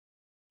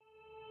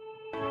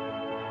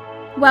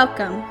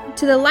Welcome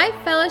to the Life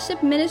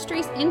Fellowship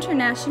Ministries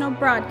International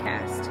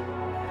broadcast.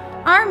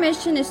 Our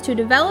mission is to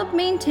develop,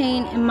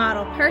 maintain, and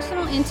model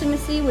personal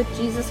intimacy with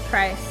Jesus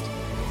Christ.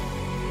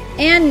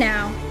 And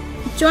now,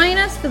 join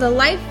us for the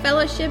Life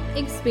Fellowship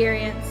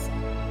experience.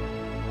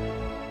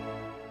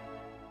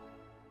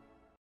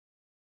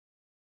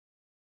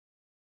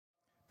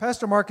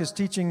 Pastor Mark is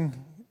teaching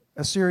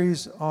a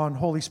series on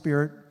Holy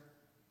Spirit.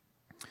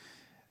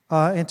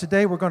 And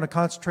today we're going to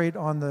concentrate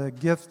on the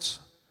gifts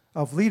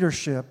of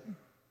leadership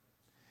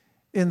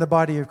in the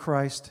body of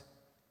Christ.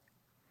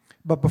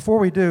 But before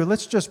we do,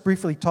 let's just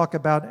briefly talk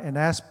about an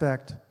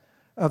aspect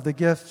of the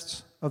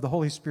gifts of the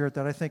Holy Spirit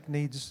that I think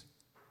needs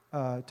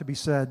to be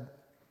said.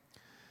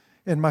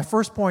 And my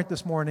first point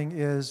this morning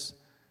is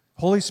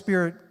Holy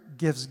Spirit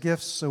gives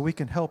gifts so we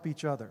can help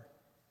each other.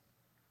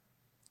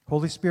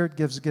 Holy Spirit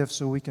gives gifts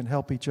so we can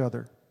help each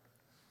other.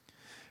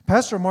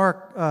 Pastor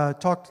Mark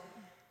talked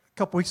a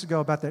couple weeks ago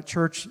about that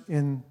church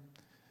in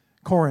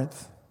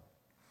Corinth.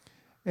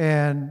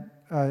 And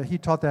he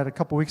taught that a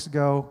couple weeks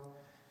ago,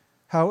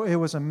 how it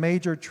was a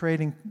major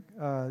trading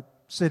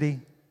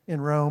city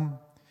in Rome,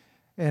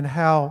 and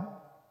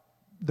how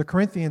the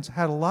Corinthians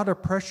had a lot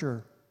of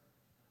pressure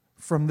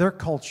from their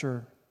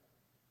culture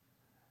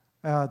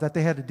that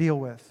they had to deal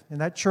with. And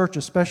that church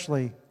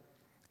especially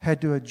had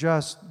to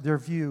adjust their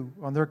view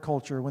on their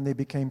culture when they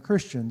became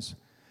Christians.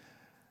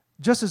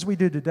 Just as we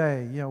do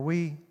today, you know,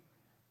 we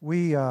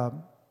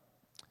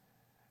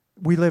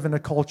live in a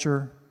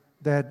culture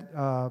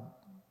that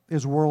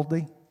is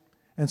worldly,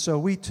 and so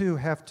we too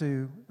have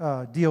to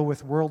deal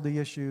with worldly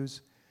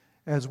issues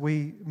as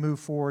we move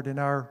forward in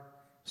our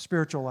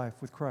spiritual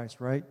life with Christ,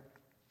 right?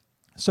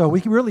 So we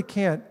really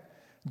can't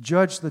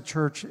judge the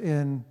church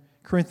in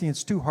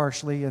Corinthians too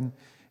harshly,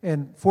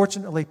 and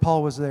fortunately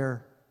Paul was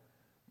there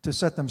to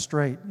set them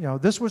straight. You know,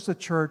 this was the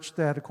church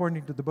that,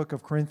 according to the book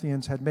of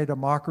Corinthians, had made a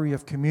mockery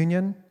of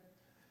communion.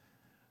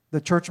 The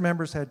church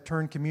members had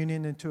turned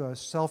communion into a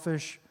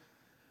selfish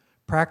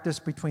practice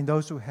between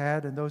those who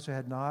had and those who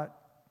had not.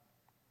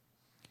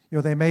 You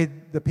know, they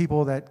made the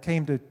people that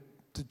came to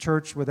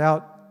church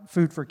without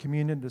food for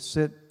communion to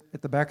sit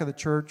at the back of the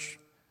church,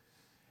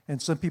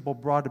 and some people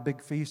brought a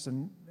big feast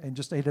and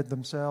just ate it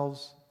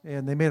themselves,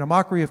 and they made a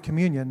mockery of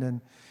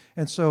communion,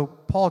 and so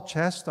Paul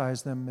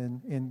chastised them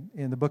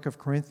in the book of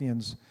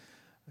Corinthians,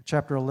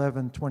 chapter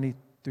 11, 20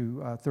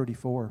 through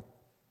 34.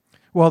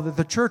 Well,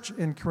 the church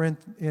in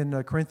Corinth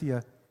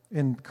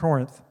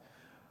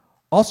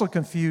also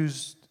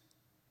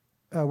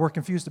were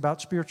confused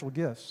about spiritual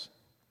gifts.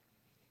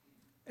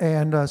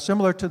 And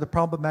similar to the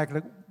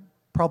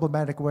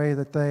problematic way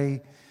that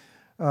they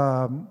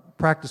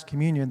practice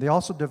communion, they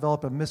also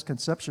develop a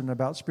misconception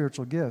about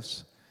spiritual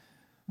gifts.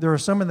 There are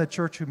some in the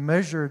church who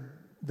measured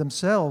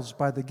themselves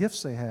by the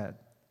gifts they had.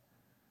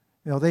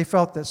 You know, they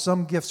felt that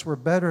some gifts were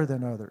better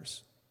than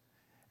others.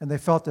 And they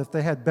felt that if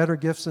they had better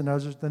gifts than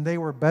others, then they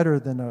were better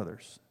than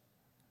others.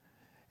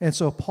 And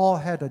so Paul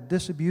had to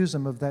disabuse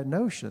them of that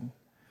notion.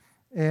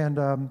 And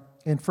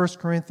in 1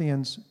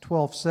 Corinthians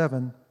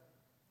 12:7,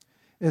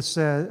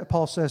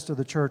 Paul says to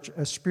the church,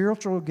 a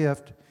spiritual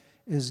gift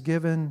is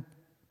given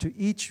to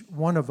each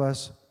one of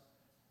us,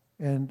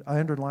 and I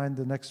underlined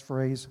the next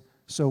phrase,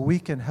 so we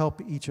can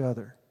help each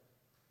other.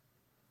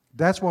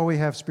 That's why we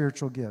have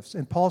spiritual gifts.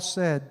 And Paul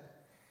said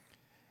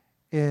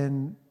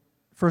in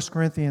 1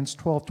 Corinthians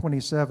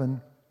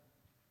 12:27,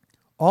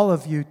 all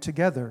of you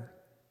together,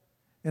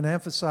 and I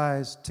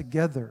emphasize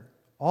together,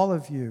 all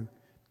of you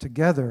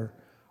together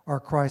are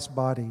Christ's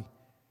body,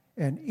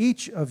 and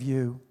each of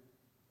you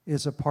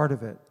is a part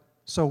of it.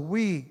 So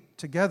we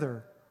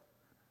together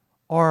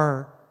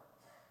are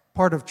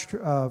part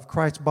of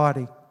Christ's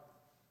body.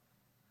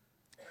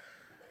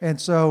 And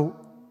so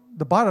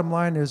the bottom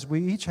line is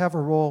we each have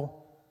a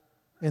role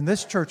in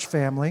this church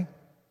family,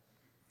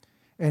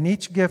 and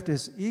each gift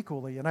is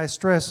equally, and I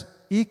stress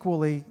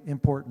equally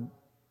important.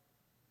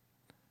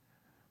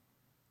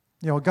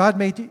 You know, God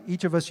made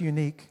each of us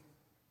unique,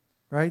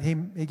 right?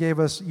 He gave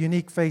us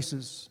unique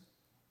faces,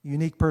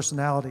 unique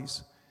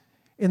personalities.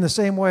 In the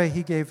same way,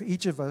 He gave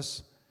each of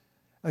us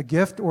a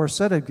gift or a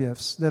set of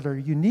gifts that are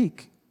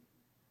unique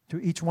to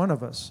each one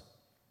of us.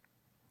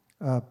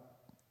 Are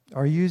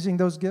you using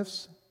those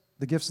gifts?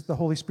 The gifts that the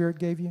Holy Spirit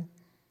gave you?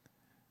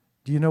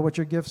 Do you know what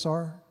your gifts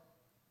are?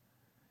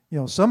 You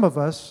know, some of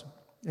us,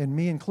 and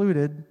me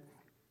included,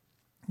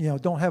 you know,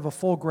 don't have a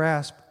full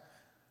grasp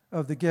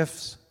of the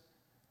gifts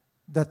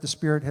that the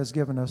Spirit has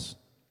given us.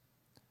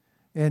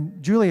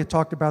 And Julia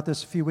talked about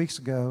this a few weeks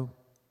ago,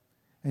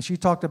 and she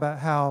talked about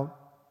how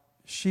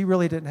she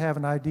really didn't have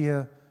an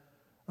idea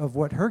of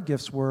what her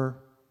gifts were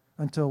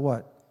until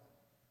what?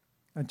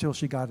 Until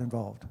she got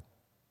involved.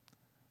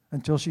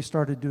 Until she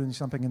started doing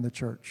something in the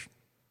church.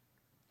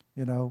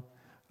 You know,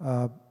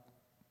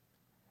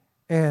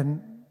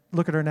 and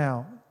look at her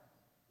now.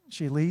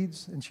 She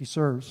leads and she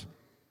serves.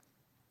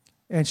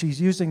 And she's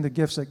using the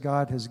gifts that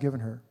God has given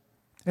her.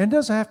 And it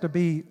doesn't have to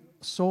be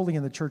solely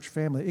in the church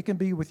family. It can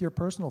be with your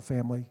personal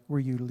family where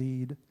you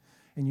lead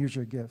and use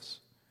your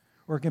gifts.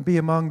 Or it can be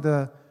among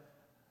where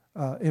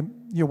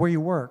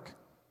you work.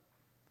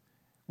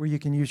 where you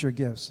can use your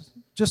gifts.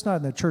 Just not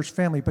in the church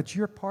family, but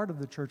you're part of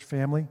the church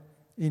family,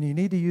 and you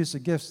need to use the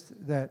gifts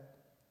that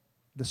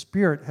the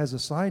Spirit has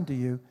assigned to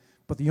you.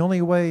 But the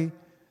only way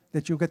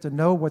that you'll get to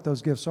know what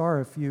those gifts are,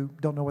 if you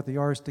don't know what they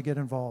are, is to get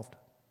involved.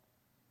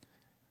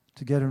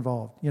 To get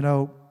involved. You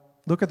know,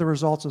 look at the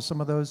results of some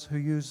of those who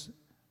use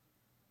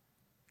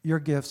your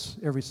gifts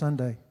every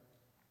Sunday.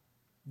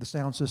 The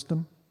sound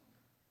system.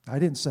 I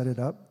didn't set it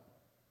up.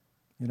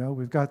 You know,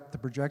 we've got the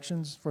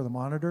projections for the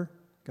monitor,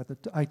 got the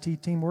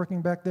IT team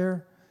working back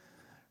there,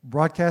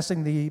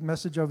 broadcasting the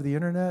message over the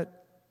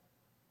internet.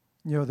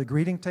 You know, the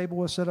greeting table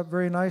was set up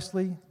very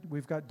nicely.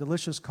 We've got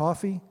delicious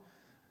coffee.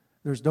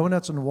 There's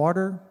donuts and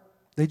water.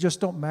 They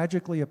just don't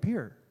magically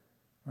appear,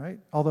 right?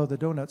 Although the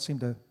donuts seem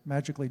to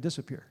magically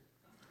disappear.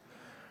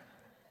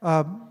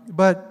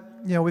 But,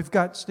 you know, we've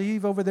got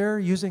Steve over there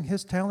using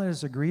his talent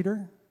as a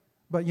greeter,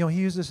 but, you know, he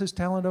uses his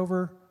talent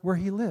over where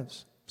he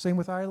lives. Same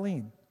with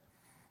Eileen.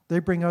 They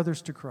bring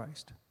others to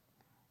Christ.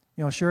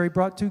 You know, Sherry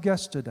brought 2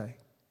 guests today.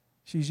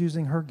 She's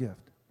using her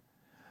gift.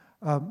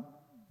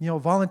 You know,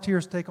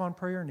 volunteers take on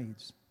prayer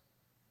needs.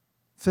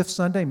 5th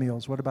Sunday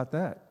meals, what about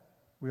that?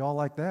 We all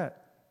like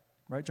that.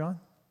 Right, John?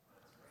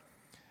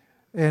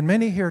 And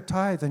many here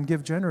tithe and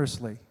give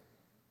generously.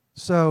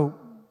 So,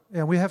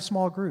 and we have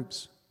small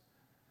groups.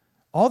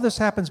 All this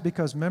happens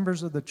because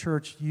members of the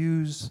church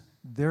use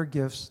their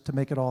gifts to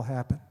make it all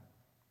happen.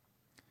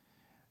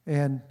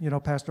 And, you know,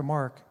 Pastor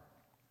Mark,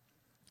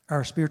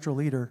 our spiritual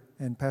leader,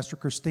 and Pastor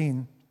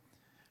Christine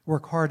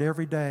work hard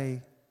every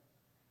day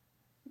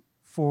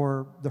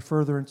for the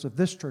furtherance of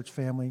this church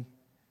family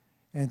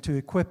and to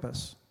equip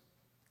us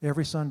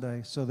every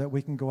Sunday so that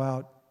we can go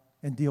out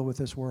and deal with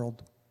this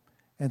world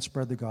and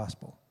spread the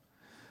gospel.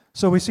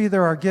 So we see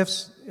there are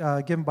gifts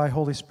given by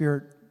Holy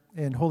Spirit,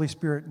 and Holy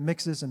Spirit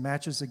mixes and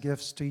matches the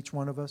gifts to each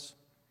one of us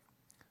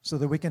so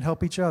that we can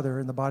help each other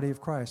in the body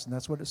of Christ. And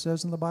that's what it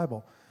says in the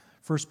Bible.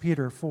 1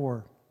 Peter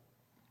 4,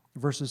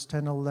 verses 10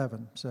 and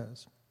 11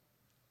 says,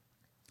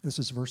 this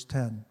is verse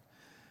 10,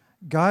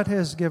 God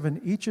has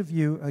given each of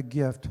you a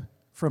gift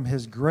from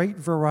his great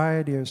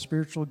variety of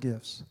spiritual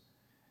gifts.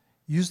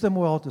 Use them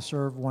well to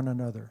serve one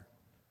another.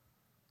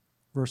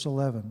 Verse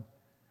 11,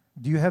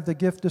 do you have the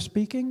gift of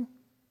speaking?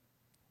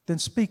 Then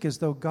speak as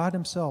though God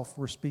himself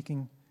were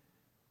speaking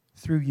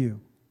through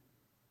you.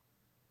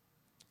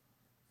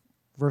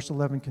 Verse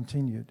 11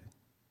 continued,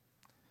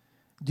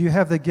 do you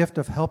have the gift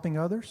of helping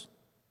others?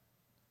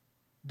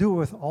 Do it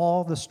with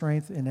all the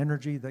strength and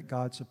energy that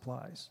God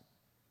supplies.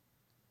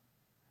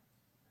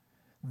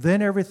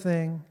 Then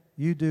everything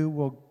you do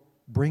will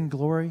bring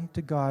glory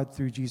to God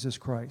through Jesus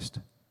Christ.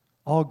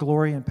 All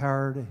glory and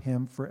power to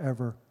him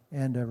forever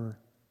and ever.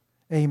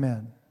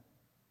 Amen.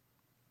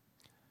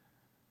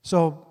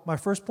 So my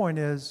first point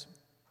is,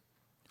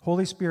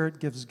 Holy Spirit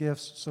gives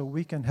gifts so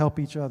we can help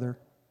each other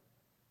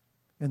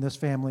in this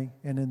family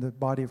and in the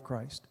body of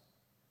Christ.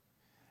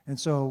 And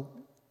so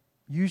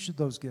use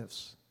those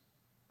gifts.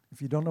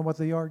 If you don't know what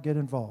they are, get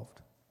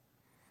involved.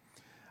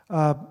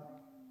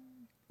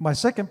 My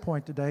second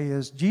point today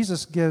is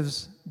Jesus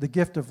gives the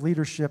gift of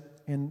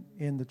leadership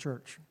in the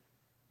church.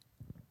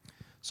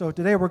 So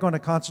today we're going to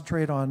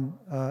concentrate on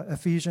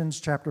Ephesians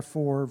chapter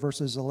 4,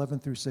 verses 11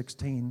 through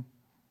 16,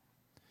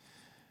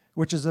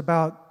 which is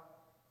about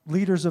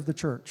leaders of the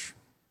church.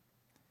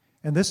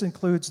 And this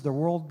includes the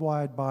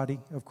worldwide body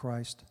of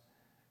Christ,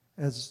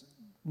 as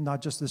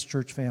not just this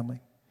church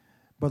family.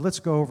 But let's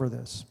go over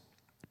this.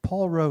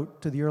 Paul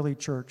wrote to the early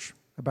church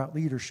about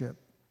leadership.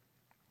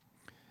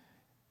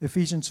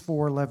 Ephesians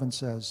 4:11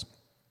 says,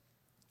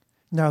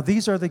 now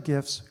these are the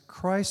gifts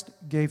Christ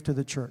gave to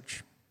the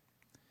church: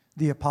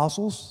 the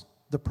apostles,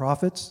 the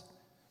prophets,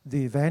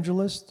 the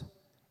evangelists,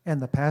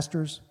 and the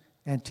pastors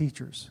and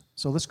teachers.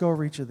 So let's go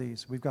over each of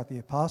these. We've got the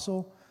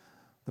apostle,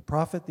 the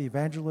prophet, the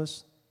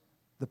evangelist,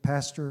 the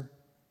pastor,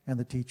 and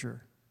the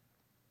teacher.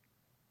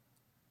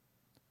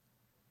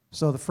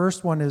 So the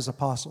first one is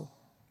apostle.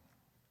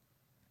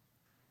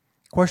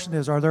 Question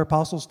is, are there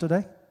apostles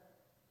today?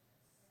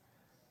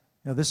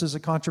 Now, this is a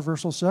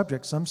controversial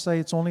subject. Some say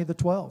it's only the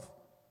 12.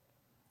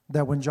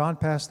 That when John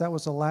passed, that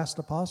was the last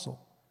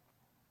apostle.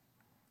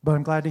 But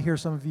I'm glad to hear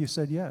some of you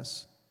said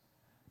yes,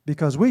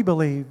 because we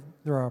believe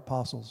there are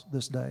apostles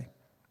this day.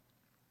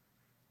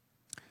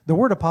 The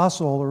word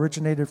apostle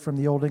originated from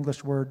the Old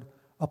English word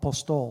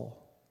apostol,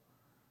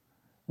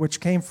 which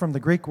came from the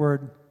Greek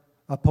word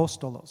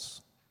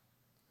apostolos.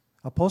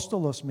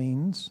 Apostolos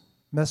means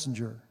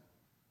messenger,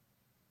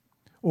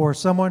 or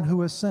someone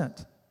who is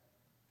sent.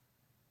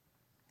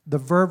 The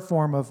verb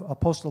form of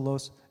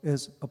apostolos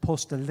is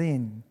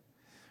apostolin,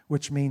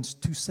 which means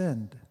to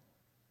send.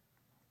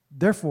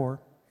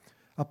 Therefore,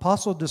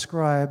 apostle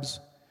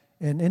describes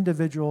an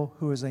individual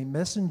who is a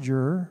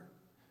messenger,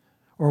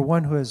 or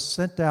one who is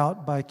sent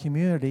out by a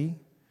community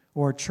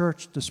or a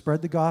church to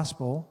spread the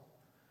gospel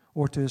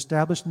or to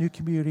establish new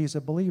communities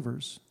of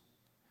believers.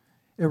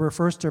 It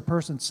refers to a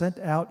person sent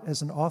out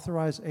as an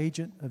authorized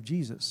agent of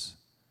Jesus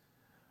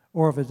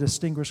or of a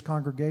distinguished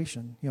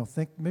congregation.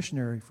 Think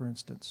missionary, for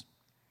instance.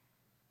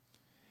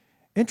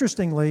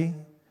 Interestingly,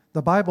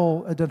 the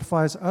Bible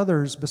identifies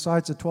others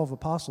besides the 12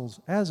 apostles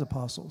as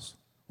apostles.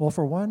 Well,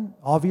 for one,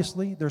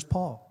 obviously, there's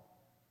Paul.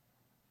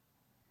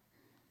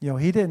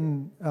 He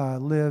didn't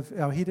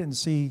he didn't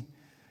see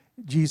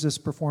Jesus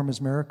perform his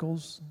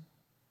miracles.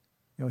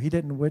 He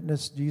didn't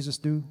witness Jesus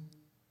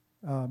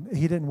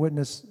he didn't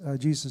witness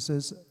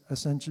Jesus'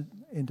 ascension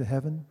into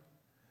heaven.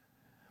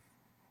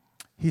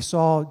 He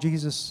saw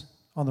Jesus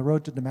on the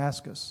road to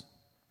Damascus,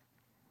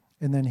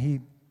 and then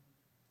he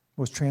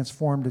was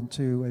transformed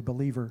into a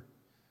believer.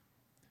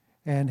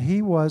 And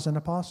he was an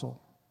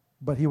apostle,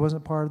 but he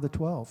wasn't part of the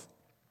 12.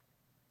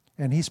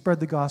 And he spread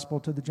the gospel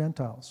to the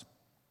Gentiles.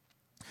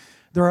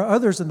 There are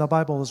others in the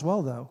Bible as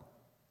well, though.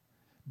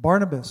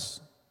 Barnabas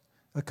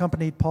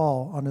accompanied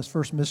Paul on his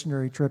first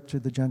missionary trip to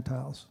the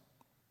Gentiles.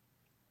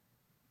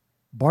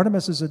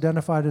 Barnabas is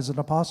identified as an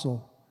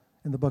apostle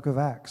in the book of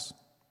Acts.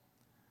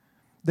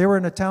 They were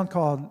in a town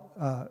called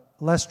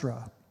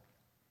Lystra,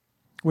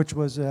 which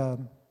was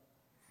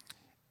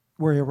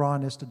where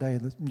Iran is today,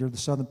 near the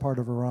southern part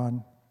of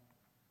Iran.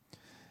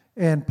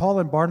 And Paul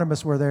and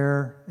Barnabas were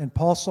there, and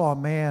Paul saw a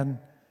man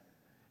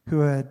who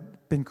had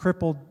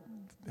crippled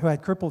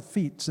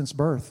feet since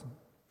birth.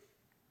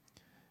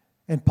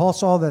 And Paul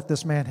saw that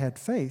this man had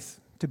faith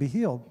to be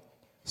healed.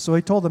 So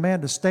he told the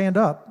man to stand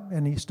up,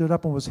 and he stood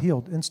up and was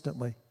healed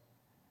instantly.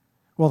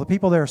 Well, the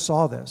people there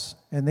saw this,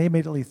 and they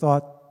immediately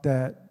thought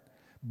that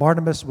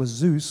Barnabas was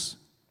Zeus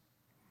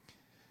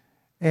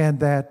and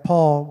that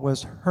Paul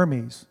was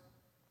Hermes.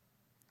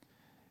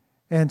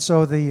 And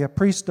so the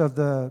priest of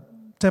the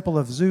temple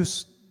of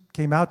Zeus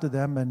came out to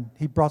them, and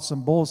he brought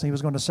some bulls, and he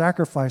was going to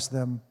sacrifice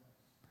them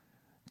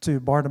to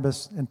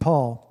Barnabas and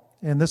Paul.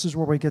 And this is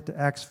where we get to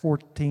Acts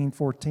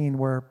 14:14,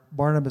 where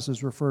Barnabas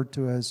is referred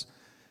to as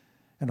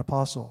an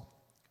apostle.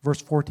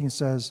 Verse 14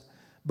 says,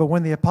 "But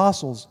when the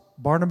apostles,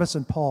 Barnabas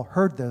and Paul,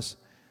 heard this,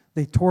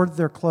 they tore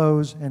their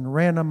clothes and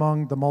ran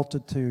among the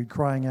multitude,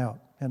 crying out."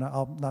 And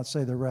I'll not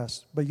say the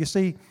rest. But you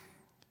see,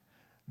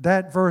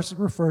 that verse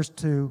refers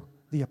to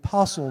the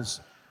apostles,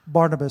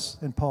 Barnabas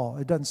and Paul.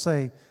 It doesn't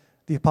say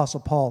the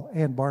apostle Paul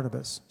and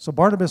Barnabas. So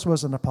Barnabas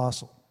was an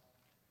apostle.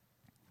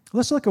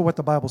 Let's look at what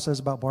the Bible says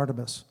about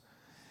Barnabas.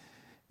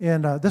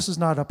 And this is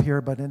not up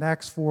here, but in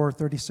Acts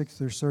 4:36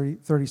 through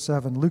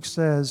 37, Luke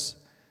says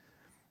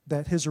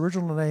that his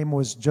original name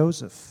was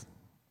Joseph,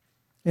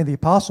 and the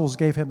apostles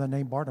gave him the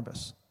name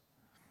Barnabas.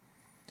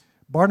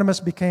 Barnabas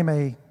became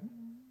a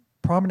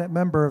prominent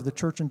member of the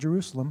church in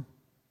Jerusalem,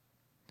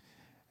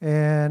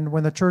 and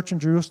when the church in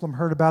Jerusalem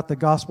heard about the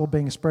gospel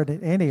being spread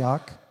in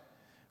Antioch,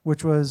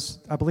 which was,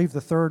 I believe,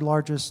 the third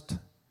largest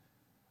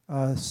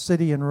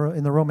city in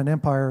the Roman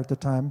Empire at the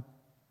time,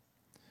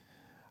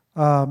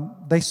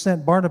 they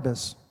sent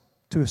Barnabas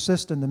to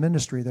assist in the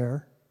ministry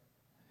there.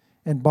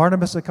 And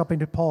Barnabas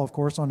accompanied Paul, of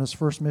course, on his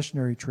first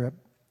missionary trip.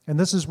 And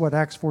this is what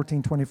Acts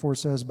 14:24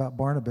 says about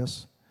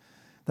Barnabas,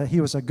 that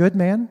he was a good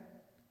man,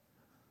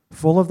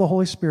 full of the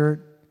Holy Spirit,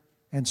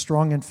 and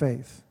strong in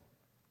faith.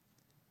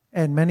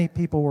 And many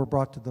people were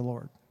brought to the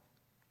Lord.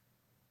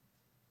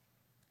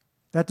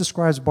 That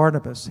describes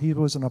Barnabas. He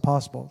was an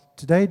apostle.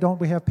 Today, don't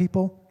we have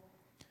people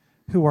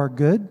who are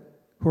good,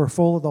 who are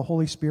full of the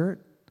Holy Spirit,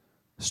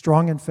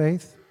 strong in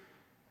faith,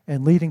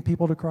 and leading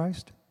people to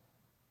Christ?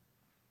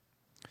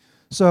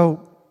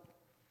 So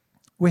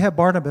we have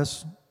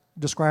Barnabas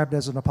described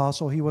as an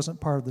apostle. He wasn't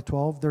part of the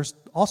 12. There's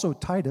also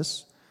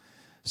Titus.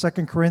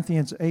 2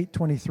 Corinthians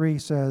 8:23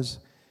 says,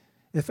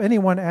 "If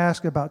anyone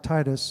asks about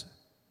Titus,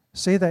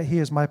 say that he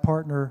is my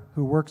partner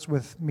who works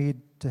with me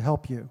to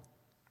help you.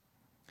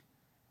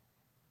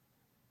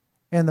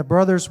 And the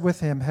brothers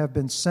with him have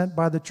been sent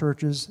by the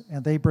churches,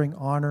 and they bring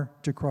honor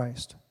to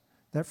Christ."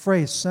 That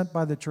phrase, "sent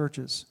by the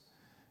churches,"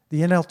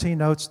 the NLT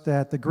notes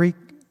that the Greek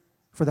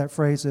for that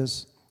phrase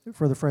is,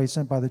 for the phrase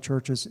 "sent by the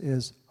churches,"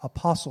 is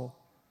apostle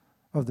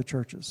of the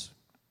churches.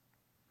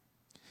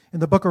 In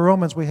the book of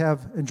Romans, we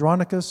have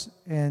Andronicus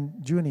and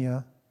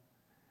Junia,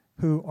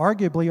 who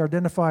arguably are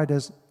identified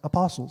as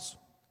apostles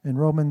in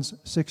Romans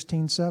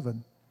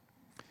 16:7.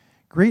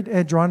 "Greet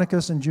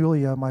Andronicus and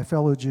Julia, my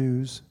fellow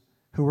Jews,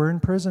 who were in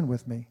prison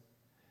with me.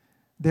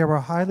 They were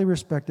highly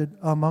respected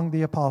among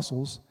the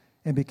apostles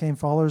and became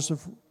followers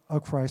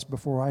of Christ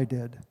before I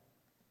did."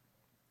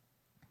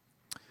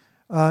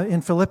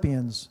 In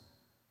Philippians,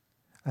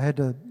 I had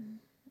to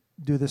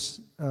do this,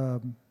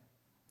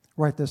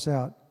 write this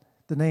out.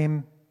 The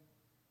name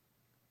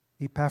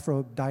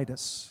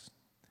Epaphroditus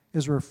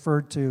is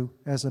referred to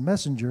as a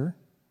messenger,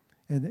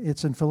 and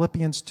it's in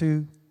Philippians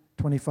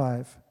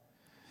 2:25.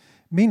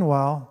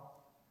 "Meanwhile,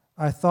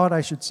 I thought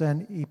I should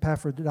send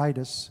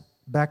Epaphroditus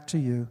back to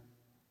you.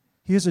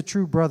 He is a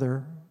true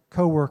brother,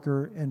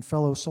 co-worker, and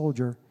fellow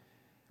soldier,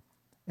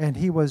 and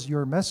he was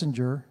your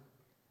messenger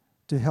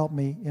to help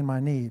me in my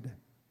need."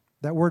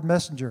 That word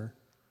 "messenger,"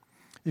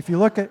 if you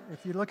look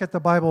at the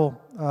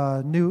Bible,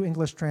 New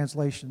English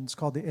Translation, it's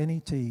called the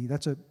NET.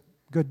 That's a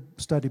good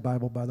study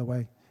Bible, by the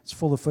way. It's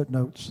full of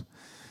footnotes,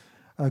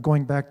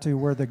 going back to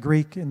where the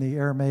Greek and the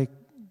Aramaic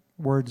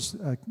words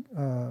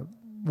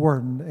were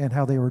and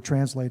how they were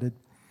translated.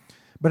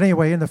 But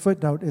anyway, in the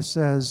footnote, it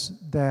says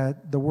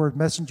that the word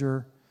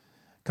messenger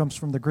comes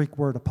from the Greek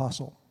word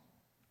apostle.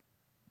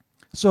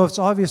 So it's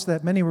obvious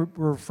that many were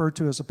referred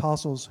to as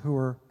apostles who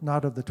are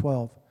not of the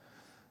 12.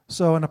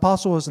 So an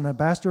apostle is an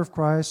ambassador of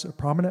Christ, a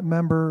prominent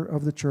member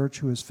of the church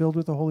who is filled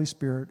with the Holy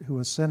Spirit, who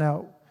is sent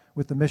out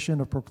with the mission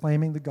of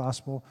proclaiming the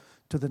gospel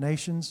to the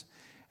nations,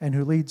 and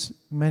who leads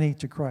many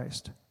to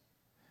Christ.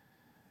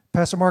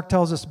 Pastor Mark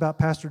tells us about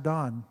Pastor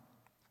Don,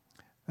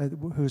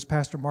 who is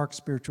Pastor Mark's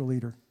spiritual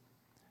leader.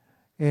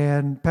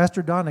 And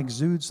Pastor Don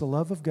exudes the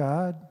love of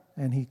God,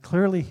 and he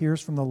clearly hears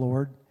from the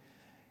Lord.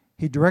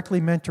 He directly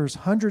mentors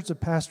hundreds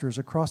of pastors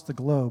across the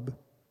globe,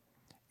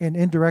 and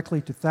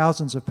indirectly to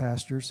thousands of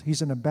pastors.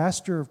 He's an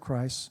ambassador of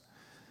Christ,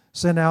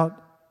 sent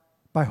out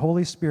by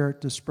Holy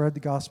Spirit to spread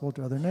the gospel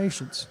to other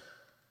nations.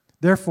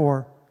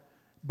 Therefore,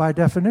 by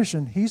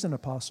definition, he's an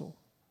apostle,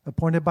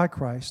 appointed by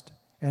Christ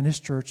and his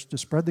church to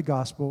spread the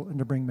gospel and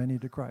to bring many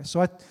to Christ.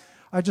 So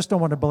I just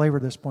don't want to belabor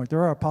this point.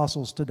 There are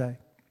apostles today,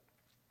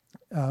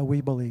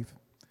 we believe,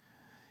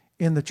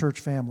 in the church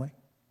family.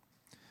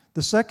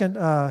 The second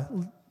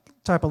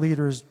type of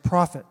leader is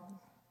prophet.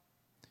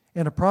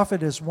 And a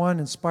prophet is one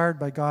inspired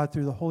by God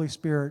through the Holy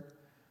Spirit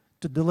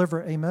to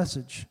deliver a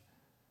message.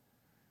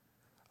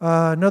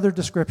 Another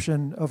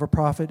description of a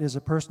prophet is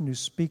a person who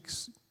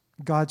speaks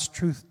God's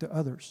truth to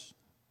others.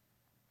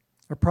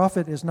 A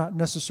prophet is not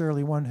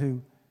necessarily one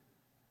who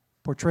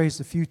portrays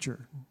the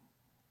future.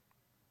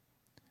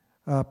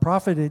 A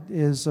prophet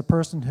is a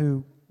person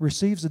who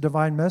receives a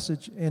divine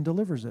message and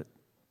delivers it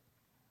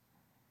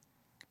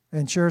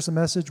and shares the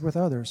message with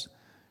others.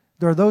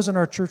 There are those in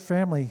our church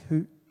family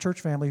who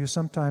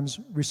sometimes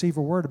receive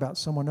a word about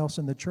someone else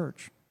in the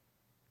church.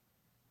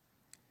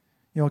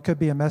 You know, it could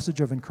be a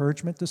message of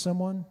encouragement to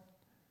someone.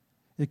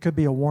 It could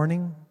be a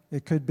warning.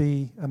 It could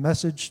be a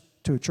message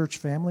to a church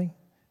family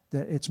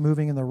that it's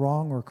moving in the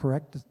wrong or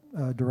correct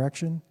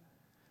direction.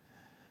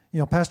 You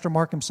know, Pastor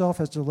Mark himself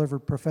has delivered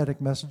prophetic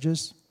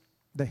messages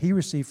that he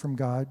received from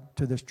God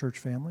to this church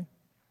family.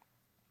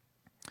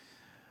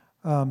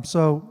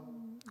 So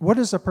what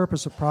is the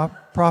purpose of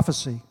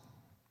prophecy?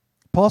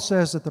 Paul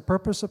says that the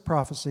purpose of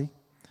prophecy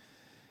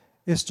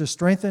is to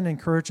strengthen,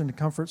 encourage, and to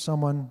comfort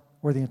someone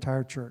or the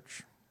entire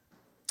church.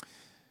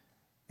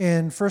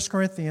 In 1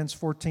 Corinthians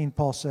 14,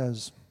 Paul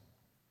says,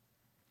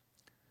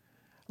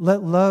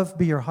 "Let love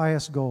be your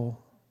highest goal,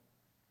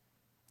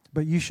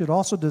 but you should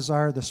also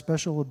desire the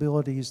special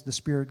abilities the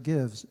Spirit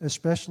gives,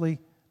 especially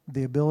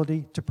the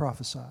ability to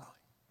prophesy."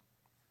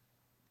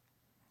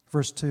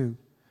 Verse 2,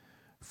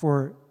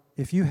 "For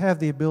if you have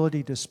the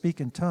ability to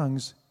speak in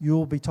tongues, you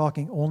will be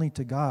talking only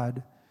to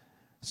God,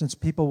 since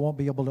people won't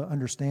be able to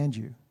understand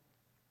you.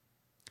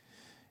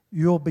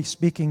 You'll be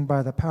speaking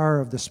by the power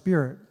of the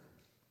Spirit,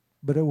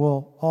 but it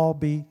will all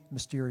be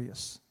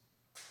mysterious."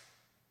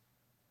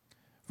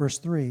 Verse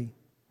 3,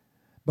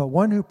 "But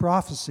one who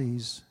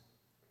prophesies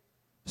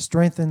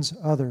strengthens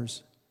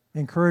others,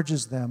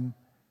 encourages them,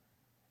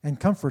 and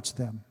comforts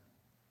them."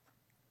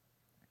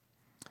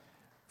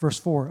 Verse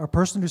 4, "A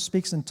person who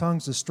speaks in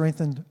tongues is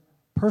strengthened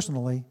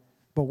personally,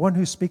 but one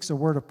who speaks a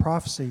word of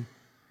prophecy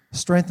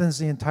strengthens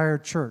the entire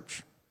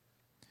church."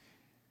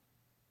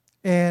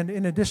 And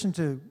in addition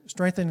to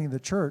strengthening the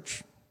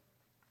church,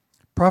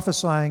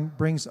 prophesying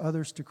brings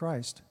others to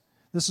Christ.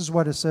 This is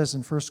what it says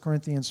in 1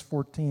 Corinthians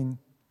 14,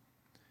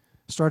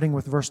 starting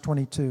with verse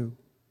 22.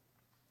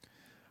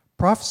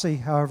 "Prophecy,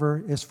 however,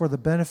 is for the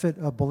benefit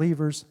of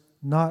believers,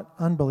 not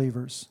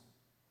unbelievers.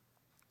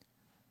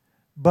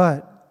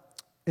 But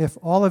if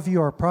all of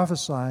you are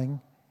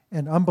prophesying,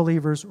 and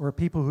unbelievers or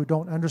people who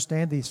don't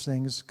understand these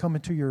things come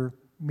into your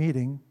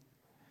meeting,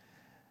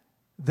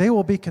 they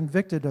will be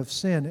convicted of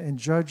sin and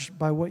judged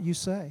by what you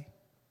say."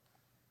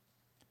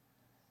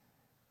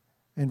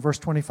 And verse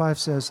 25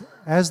 says,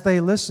 "As they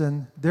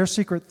listen, their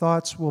secret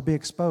thoughts will be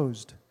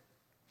exposed,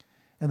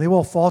 and they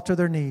will fall to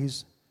their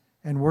knees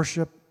and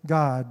worship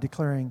God,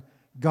 declaring,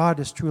 'God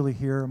is truly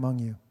here among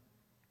you.'"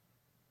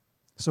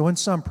 So in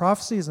sum,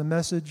 prophecy is a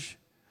message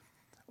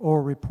or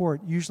a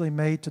report usually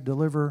made to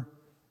deliver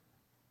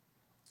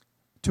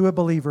to a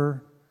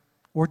believer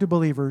or to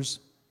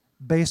believers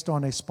based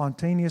on a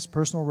spontaneous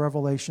personal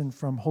revelation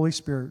from Holy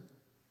Spirit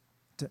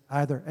to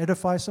either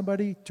edify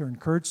somebody, to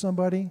encourage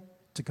somebody,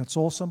 to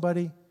console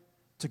somebody,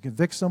 to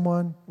convict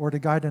someone, or to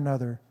guide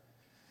another.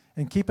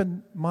 And keep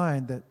in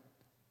mind that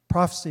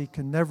prophecy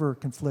can never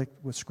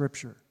conflict with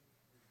Scripture.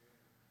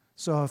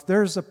 So if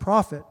there's a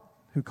prophet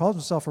who calls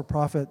himself a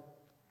prophet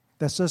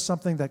that says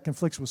something that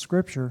conflicts with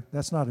Scripture,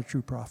 that's not a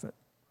true prophet.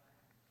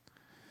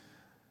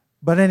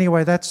 But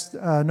anyway, that's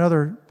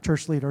another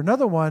church leader.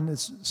 Another one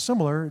is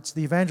similar. It's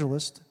the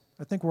evangelist.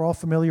 I think we're all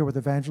familiar with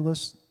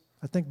evangelists.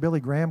 I think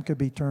Billy Graham could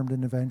be termed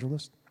an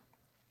evangelist.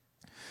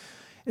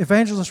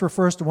 Evangelist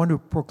refers to one who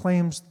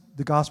proclaims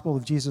the gospel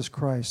of Jesus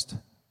Christ.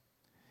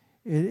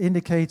 It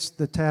indicates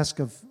the task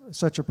of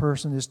such a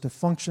person is to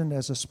function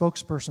as a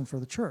spokesperson for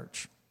the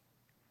church.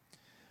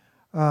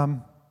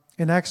 In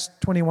Acts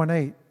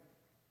 21:8,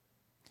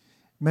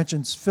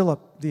 mentions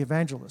Philip the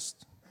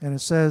evangelist. And it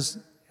says,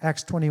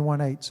 Acts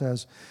 21:8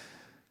 says,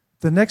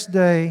 "The next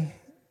day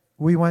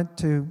we went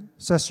to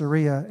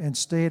Caesarea and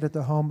stayed at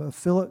the home of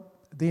Philip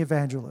the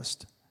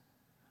evangelist,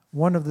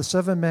 one of the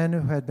 7 men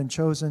who had been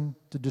chosen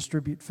to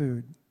distribute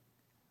food.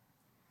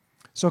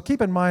 So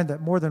keep in mind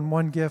that more than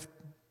one gift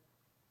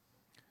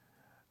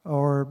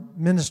or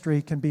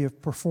ministry can be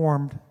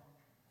performed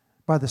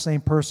by the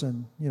same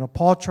person.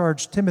 Paul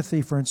charged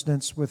Timothy, for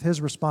instance, with his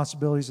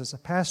responsibilities as a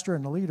pastor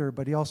and a leader,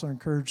 but he also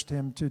encouraged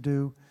him to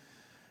do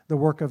the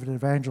work of an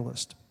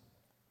evangelist.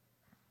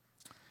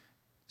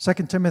 2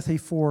 Timothy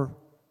 4,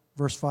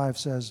 verse 5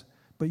 says,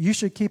 "But you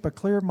should keep a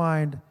clear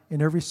mind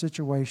in every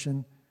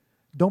situation.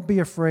 Don't be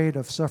afraid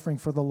of suffering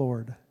for the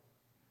Lord.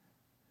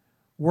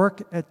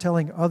 Work at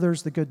telling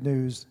others the good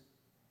news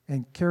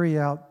and carry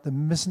out the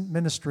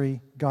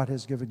ministry God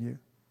has given you."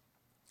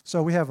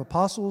 So we have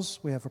apostles,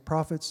 we have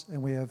prophets,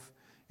 and we have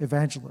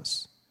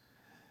evangelists.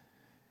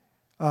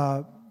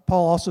 Paul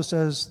also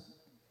says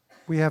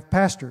we have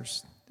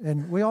pastors,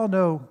 and we all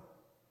know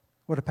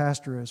what a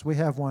pastor is. We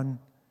have one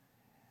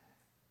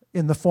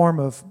in the form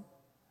of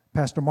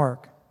Pastor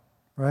Mark,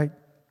 right?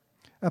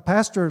 A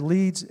pastor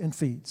leads and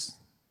feeds,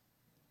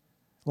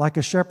 like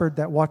a shepherd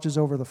that watches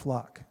over the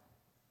flock.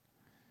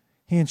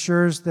 He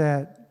ensures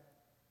that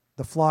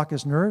the flock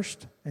is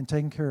nourished and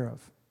taken care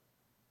of.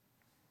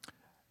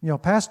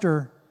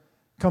 Pastor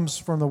comes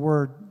from the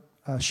word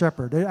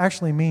shepherd. It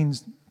actually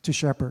means to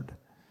shepherd.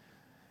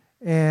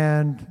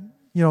 And,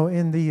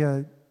 in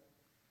the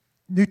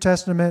New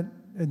Testament,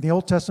 in the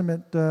Old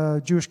Testament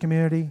Jewish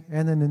community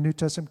and in the New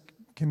Testament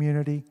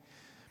community,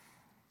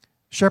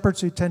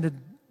 shepherds who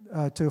tended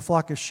to a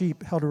flock of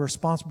sheep held a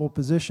responsible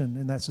position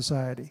in that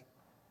society.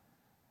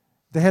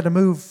 They had to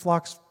move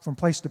flocks from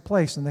place to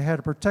place, and they had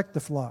to protect the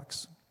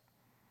flocks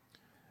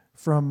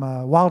from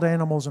wild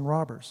animals and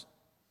robbers.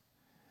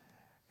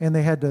 And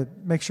they had to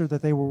make sure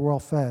that they were well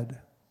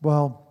fed.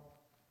 Well,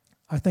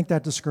 I think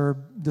that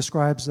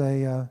describes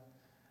a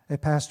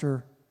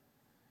pastor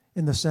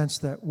in the sense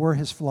that we're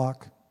his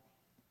flock.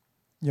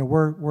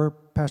 We're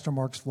Pastor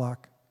Mark's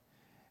flock.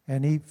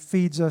 And he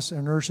feeds us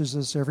and nourishes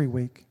us every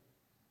week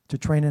to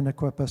train and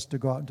equip us to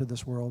go out into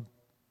this world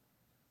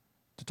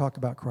to talk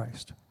about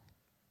Christ.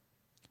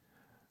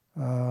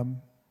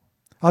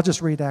 I'll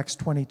just read Acts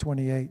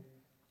 20:28.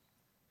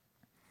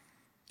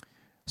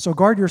 "So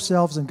guard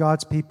yourselves and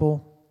God's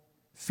people,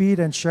 feed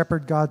and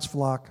shepherd God's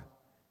flock,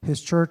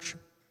 his church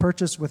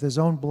purchased with his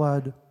own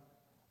blood,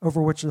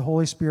 over which the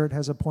Holy Spirit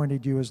has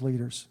appointed you as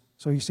leaders."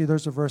 So you see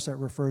there's a verse that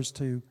refers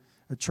to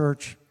a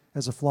church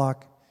as a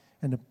flock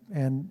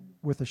and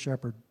with a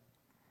shepherd.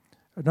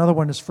 Another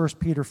one is 1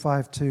 Peter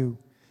 5:2.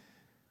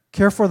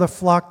 "Care for the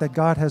flock that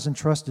God has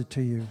entrusted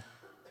to you.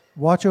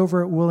 Watch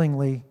over it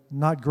willingly,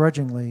 not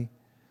grudgingly,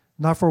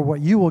 not for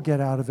what you will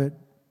get out of it,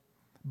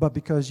 but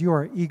because you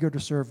are eager to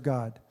serve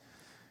God."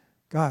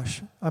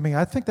 Gosh,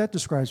 I think that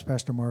describes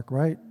Pastor Mark,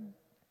 right?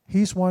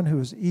 He's one who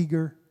is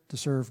eager to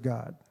serve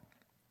God.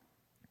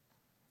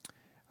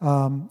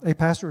 A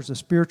pastor is a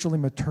spiritually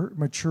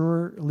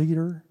mature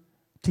leader,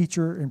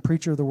 teacher, and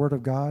preacher of the Word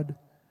of God.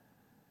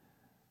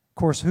 Of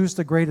course, who's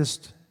the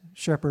greatest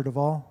shepherd of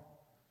all?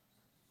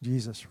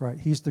 Jesus, right?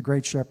 He's the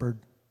great shepherd.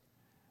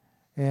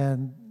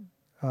 And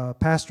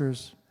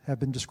pastors have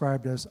been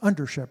described as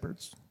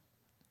under-shepherds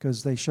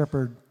because they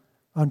shepherd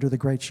under the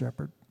great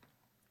shepherd.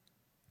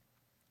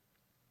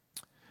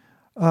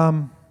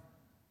 I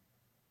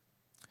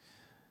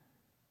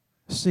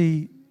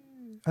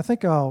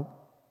think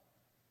I'll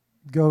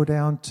go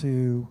down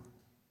to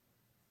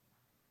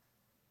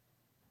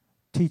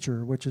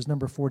teacher, which is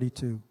number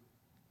 42.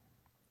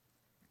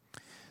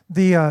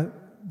 The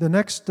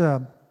next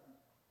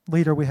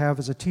leader we have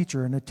is a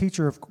teacher, and a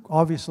teacher,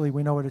 obviously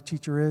we know what a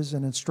teacher is,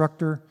 an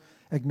instructor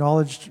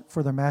acknowledged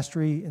for their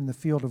mastery in the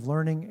field of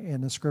learning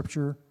and the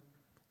Scripture.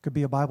 Could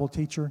be a Bible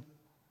teacher.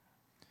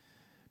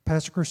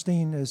 Pastor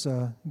Christine is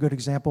a good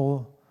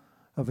example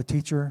of a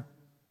teacher.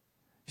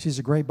 She's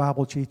a great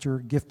Bible teacher,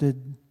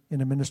 gifted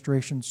in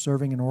administration,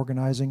 serving and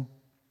organizing.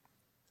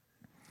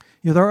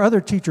 There are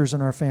other teachers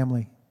in our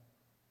family.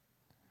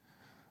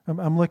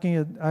 I'm looking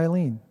at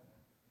Eileen.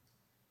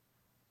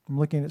 I'm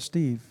looking at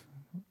Steve.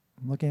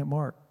 I'm looking at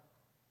Mark.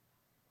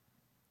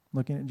 I'm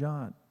looking at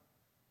John.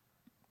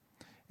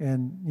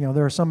 And,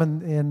 there are some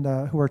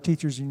who are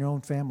teachers in your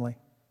own family.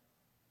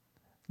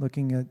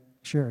 Looking at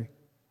Sherry.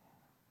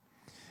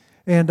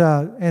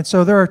 And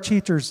so there are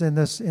teachers in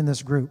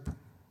this group.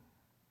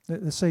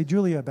 Let's say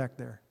Julia back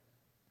there.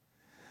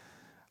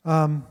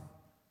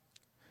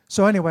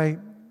 So anyway,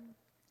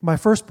 my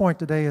first point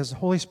today is the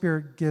Holy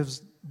Spirit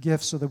gives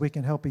gifts so that we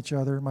can help each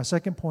other. My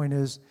second point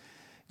is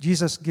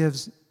Jesus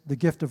gives the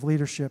gift of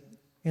leadership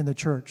in the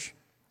church.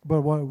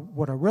 But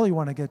what I really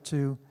want to get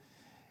to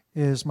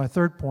is my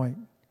third point.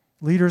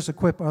 Leaders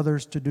equip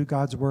others to do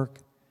God's work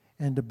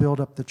and to build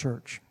up the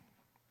church.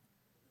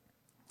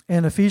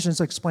 And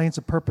Ephesians explains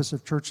the purpose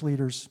of church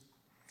leaders.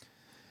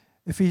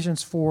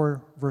 Ephesians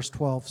 4, verse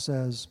 12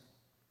 says,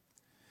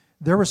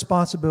 their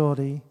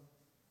responsibility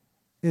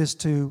is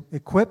to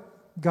equip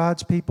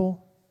God's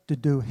people to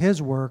do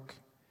His work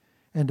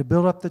and to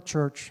build up the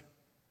church,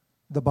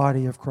 the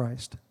body of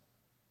Christ.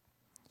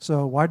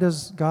 So why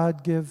does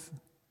God give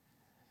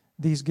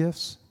these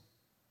gifts?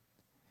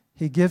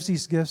 He gives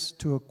these gifts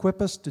to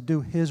equip us to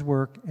do His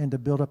work and to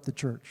build up the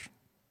church.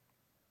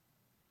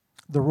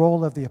 The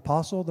role of the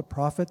apostle, the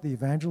prophet, the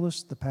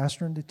evangelist, the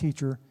pastor, and the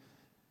teacher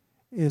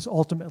is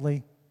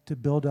ultimately to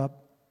build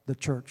up the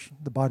church,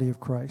 the body of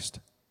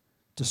Christ,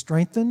 to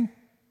strengthen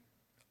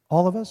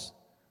all of us,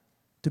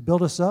 to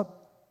build us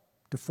up,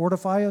 to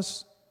fortify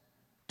us,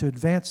 to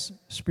advance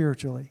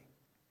spiritually.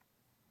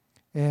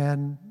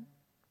 And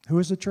who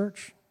is the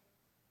church?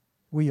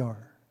 We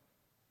are.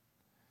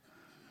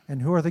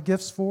 And who are the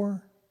gifts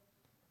for?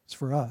 It's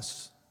for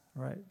us,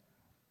 right?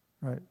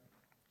 Right.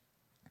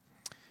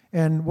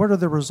 And what are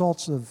the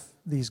results of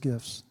these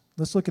gifts?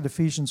 Let's look at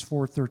Ephesians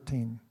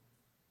 4:13.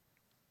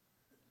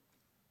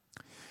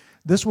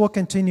 This will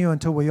continue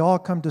until we all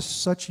come to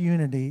such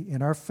unity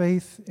in our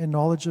faith and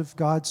knowledge of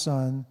God's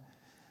Son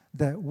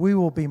that we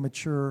will be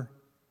mature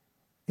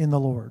in the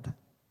Lord,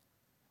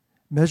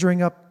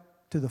 measuring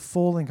up to the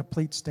full and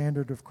complete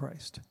standard of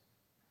Christ.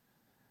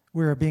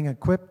 We are being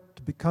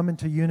equipped to come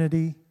into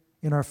unity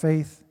in our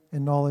faith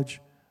and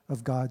knowledge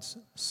of God's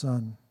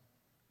Son.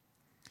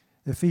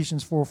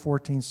 Ephesians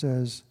 4:14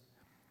 says,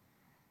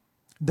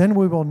 "Then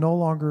we will no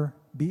longer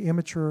be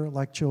immature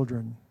like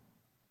children.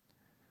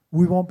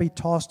 We won't be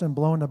tossed and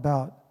blown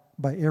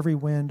about by every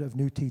wind of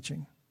new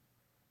teaching."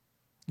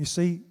 You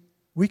see,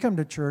 we come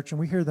to church and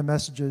we hear the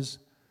messages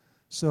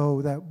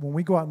so that when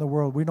we go out in the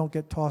world, we don't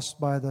get tossed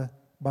by the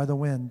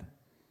wind,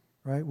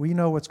 right? We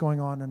know what's going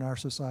on in our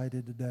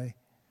society today.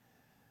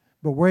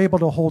 But we're able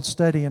to hold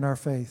steady in our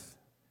faith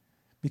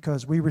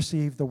because we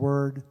receive the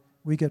Word,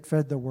 we get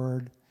fed the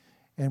Word,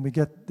 and we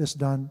get this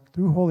done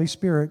through Holy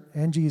Spirit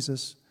and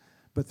Jesus,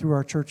 but through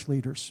our church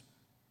leaders.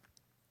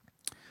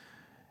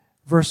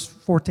 Verse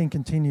 14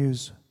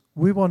 continues,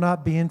 "We will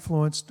not be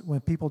influenced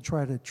when people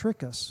try to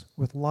trick us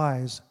with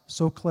lies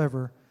so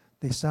clever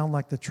they sound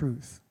like the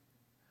truth."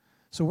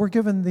 So we're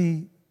given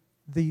the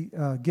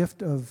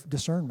gift of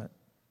discernment.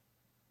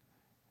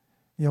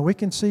 You know, we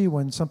can see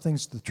when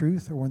something's the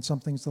truth or when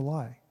something's the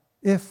lie,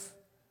 if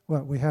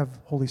we have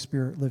Holy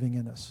Spirit living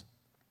in us.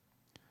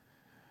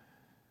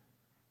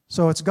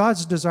 So it's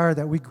God's desire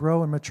that we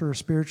grow and mature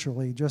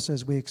spiritually, just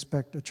as we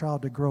expect a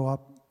child to grow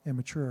up and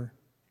mature.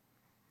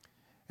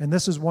 And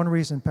this is one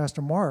reason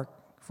Pastor Mark,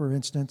 for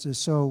instance, is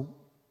so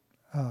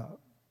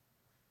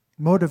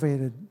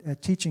motivated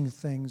at teaching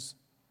things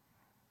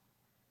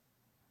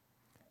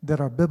that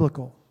are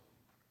biblical.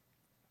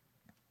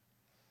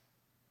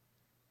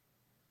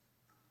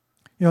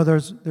 You know,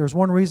 there's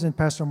one reason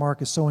Pastor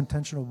Mark is so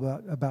intentional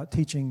about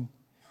teaching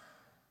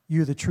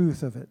you the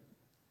truth of it.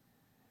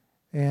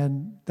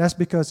 And that's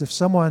because if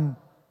someone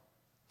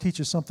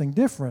teaches something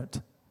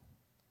different,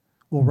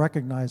 we'll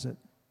recognize it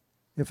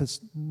if it's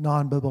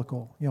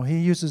non-biblical. You know, he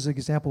uses the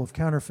example of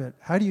counterfeit.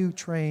 How do you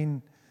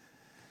train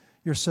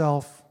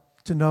yourself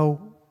to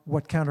know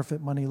what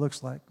counterfeit money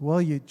looks like?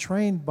 Well, you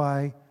train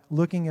by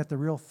looking at the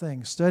real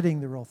thing, studying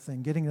the real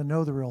thing, getting to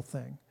know the real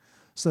thing,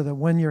 so that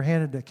when you're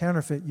handed a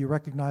counterfeit, you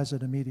recognize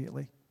it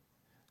immediately.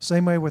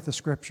 Same way with the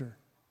Scripture.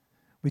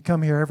 We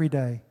come here every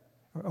day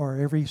or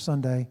every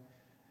Sunday,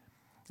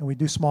 and we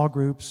do small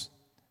groups,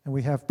 and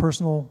we have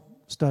personal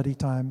study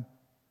time,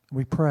 and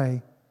we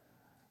pray,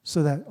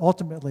 so that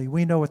ultimately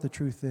we know what the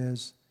truth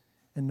is,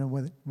 and then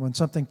when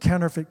something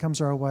counterfeit comes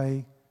our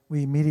way,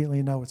 we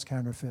immediately know it's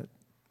counterfeit.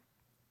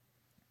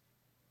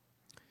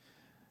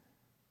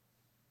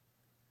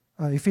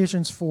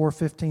 Ephesians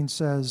 4:15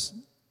 says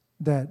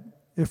that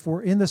if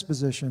we're in this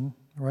position,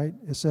 right,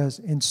 it says,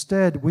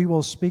 "Instead, we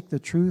will speak the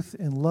truth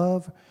in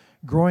love,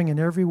 growing in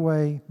every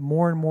way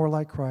more and more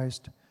like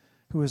Christ,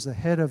 who is the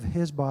head of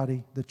His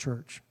body, the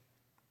church."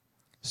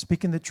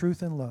 Speaking the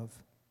truth in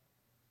love,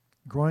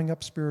 growing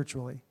up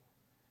spiritually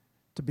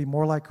to be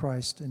more like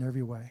Christ in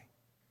every way.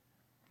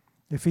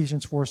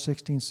 Ephesians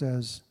 4:16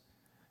 says,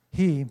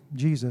 "He,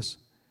 Jesus,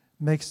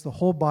 makes the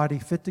whole body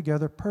fit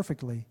together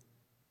perfectly.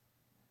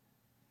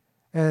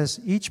 As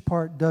each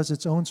part does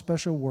its own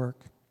special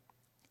work,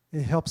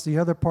 it helps the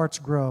other parts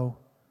grow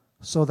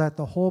so that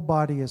the whole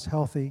body is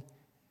healthy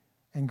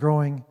and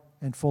growing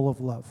and full of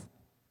love."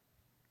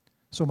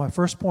 So my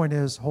first point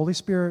is Holy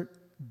Spirit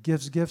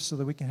gives gifts so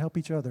that we can help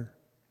each other.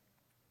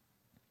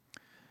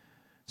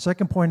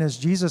 Second point is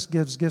Jesus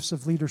gives gifts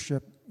of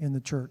leadership in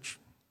the church.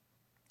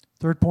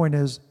 Third point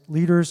is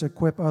leaders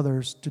equip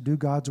others to do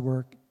God's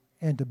work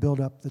and to build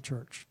up the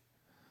church.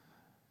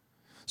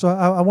 So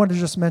I want to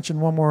just mention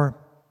one more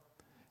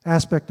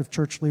aspect of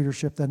church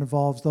leadership that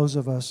involves those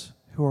of us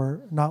who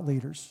are not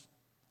leaders.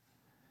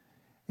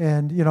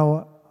 And, you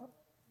know,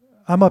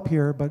 I'm up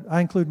here, but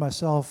I include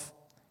myself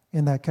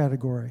in that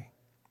category.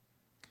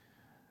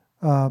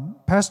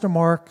 Pastor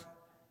Mark,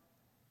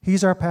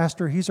 he's our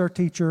pastor, he's our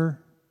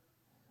teacher,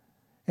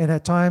 and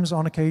at times,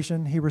 on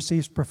occasion, he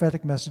receives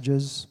prophetic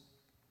messages,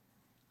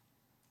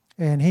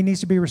 and he needs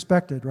to be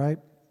respected, right?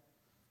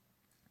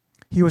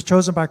 He was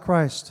chosen by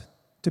Christ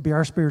to be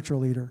our spiritual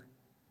leader.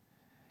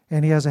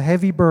 And he has a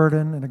heavy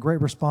burden and a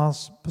great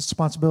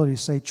responsibility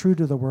to stay true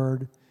to the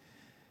Word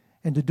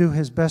and to do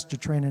his best to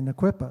train and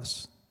equip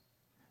us.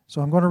 So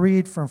I'm going to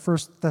read from 1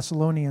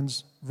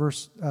 Thessalonians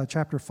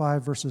chapter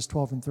 5, verses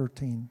 12 and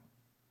 13.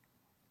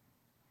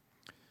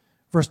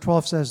 Verse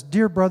 12 says,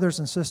 "Dear brothers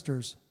and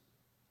sisters,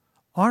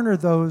 honor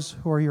those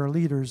who are your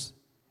leaders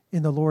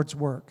in the Lord's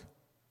work."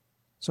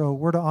 So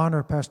we're to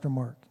honor Pastor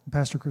Mark and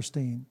Pastor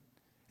Christine.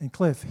 And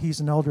Cliff, he's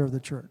an elder of the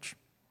church.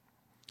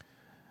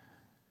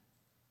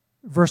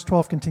 Verse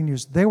 12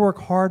 continues, "They work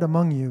hard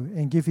among you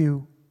and give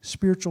you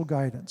spiritual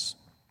guidance."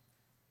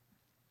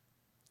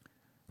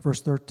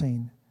 Verse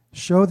 13,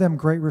 "Show them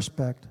great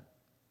respect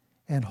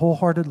and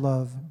wholehearted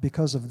love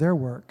because of their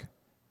work,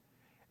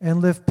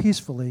 and live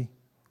peacefully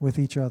with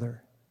each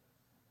other."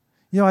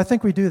 You know, I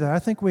think we do that. I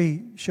think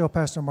we show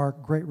Pastor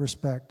Mark great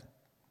respect.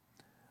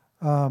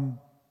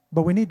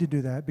 But we need to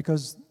do that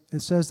because it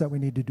says that we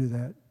need to do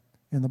that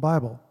in the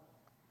Bible.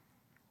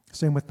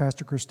 Same with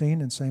Pastor Christine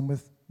and same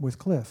with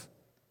Cliff.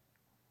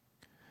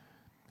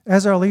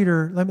 As our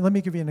leader, let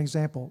me give you an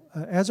example.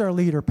 As our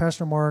leader,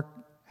 Pastor Mark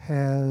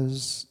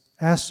has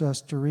asked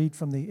us to read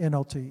from the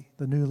NLT,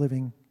 the New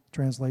Living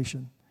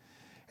Translation.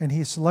 And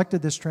he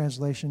selected this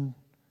translation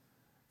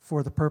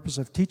for the purpose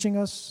of teaching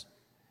us,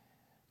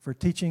 for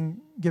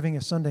teaching, giving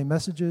us Sunday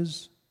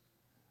messages,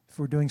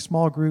 for doing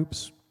small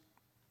groups.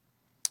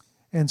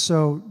 And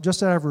so,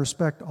 just out of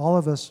respect, all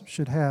of us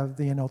should have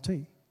the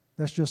NLT.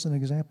 That's just an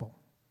example.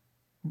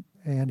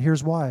 And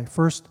here's why.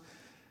 First,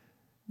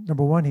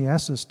 number one, he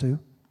asked us to.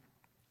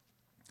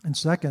 And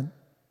second,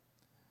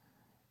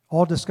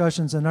 all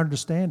discussions and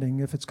understanding,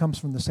 if it comes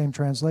from the same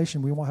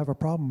translation, we won't have a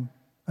problem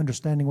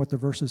understanding what the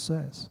verses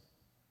says.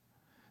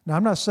 Now,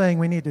 I'm not saying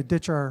we need to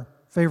ditch our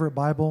favorite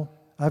Bible.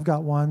 I've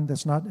got one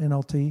that's not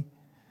NLT.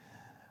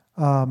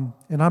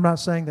 And I'm not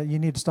saying that you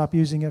need to stop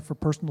using it for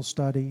personal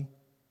study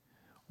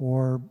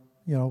or,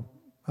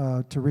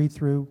 to read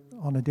through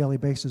on a daily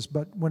basis.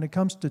 But when it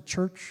comes to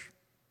church,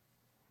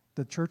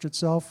 the church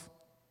itself,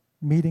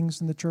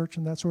 meetings in the church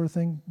and that sort of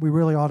thing, we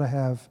really ought to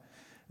have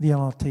the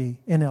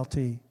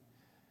NLT.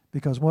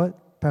 Because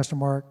what? Pastor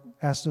Mark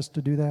asked us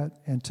to do that.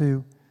 And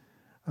two,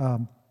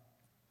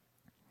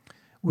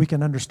 we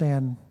can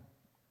understand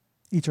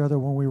each other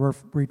when we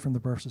read from the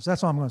verses.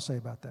 That's all I'm going to say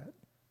about that.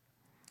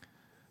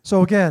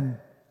 So again,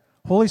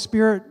 Holy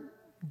Spirit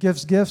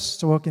gives gifts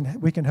so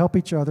we can help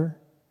each other.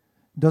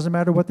 Doesn't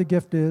matter what the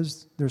gift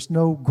is. There's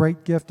no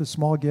great gift, a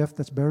small gift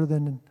that's better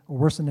than or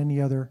worse than any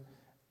other.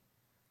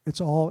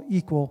 It's all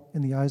equal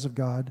in the eyes of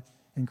God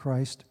in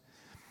Christ.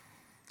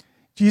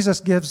 Jesus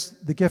gives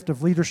the gift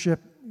of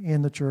leadership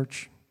in the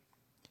church,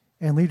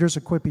 and leaders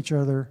equip each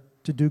other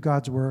to do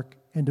God's work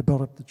and to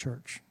build up the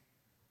church.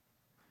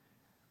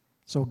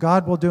 So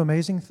God will do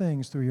amazing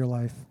things through your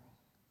life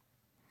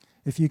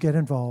if you get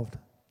involved,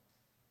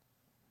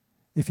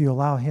 if you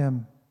allow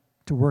Him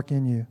to work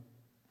in you.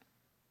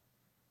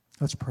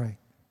 Let's pray.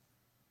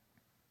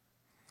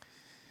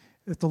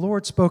 If the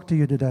Lord spoke to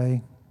you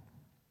today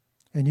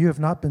and you have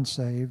not been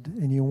saved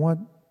and you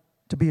want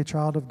to be a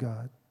child of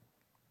God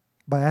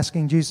by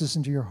asking Jesus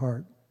into your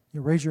heart,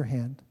 you raise your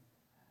hand.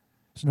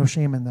 There's no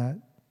shame in that.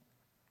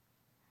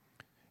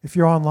 If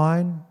you're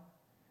online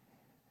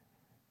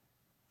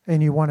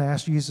and you want to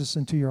ask Jesus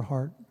into your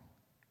heart,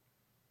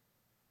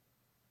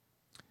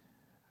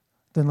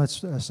 then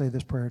let's say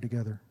this prayer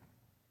together.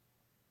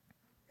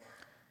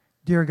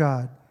 Dear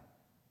God,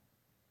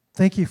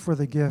 thank you for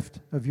the gift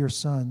of your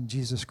Son,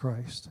 Jesus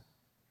Christ.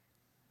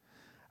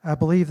 I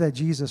believe that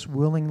Jesus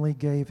willingly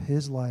gave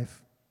His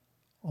life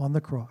on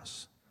the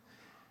cross,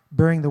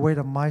 bearing the weight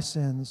of my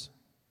sins,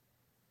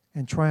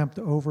 and triumphed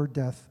over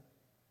death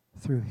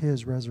through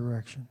His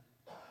resurrection.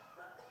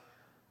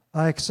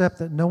 I accept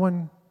that no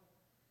one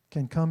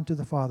can come to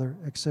the Father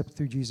except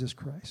through Jesus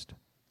Christ.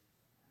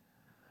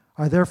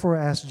 I therefore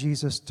ask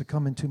Jesus to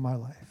come into my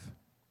life.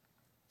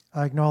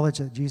 I acknowledge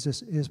that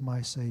Jesus is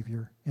my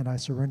Savior, and I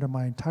surrender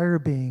my entire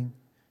being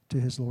to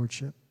His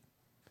Lordship.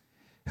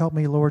 Help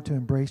me, Lord, to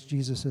embrace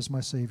Jesus as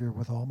my Savior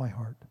with all my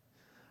heart.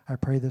 I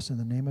pray this in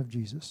the name of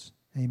Jesus.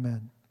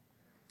 Amen.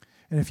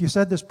 And if you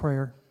said this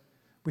prayer,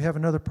 we have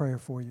another prayer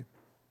for you.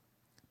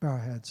 Bow our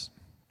heads.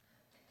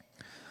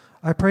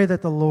 I pray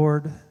that the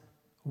Lord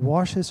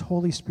wash His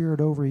Holy Spirit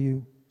over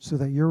you so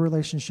that your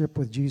relationship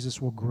with Jesus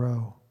will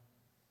grow.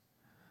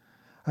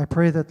 I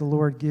pray that the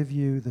Lord give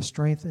you the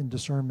strength and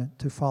discernment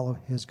to follow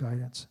His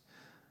guidance.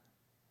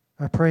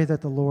 I pray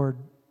that the Lord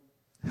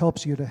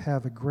helps you to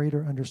have a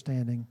greater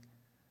understanding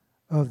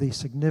of the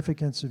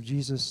significance of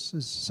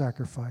Jesus'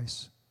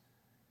 sacrifice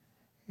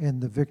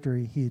and the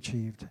victory He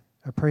achieved.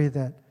 I pray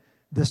that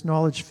this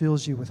knowledge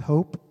fills you with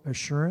hope,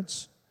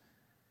 assurance,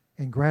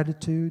 and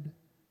gratitude,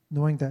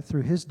 knowing that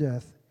through His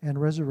death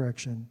and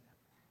resurrection,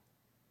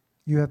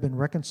 you have been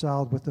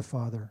reconciled with the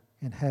Father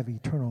and have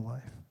eternal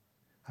life.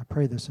 I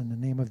pray this in the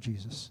name of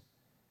Jesus.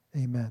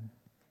 Amen.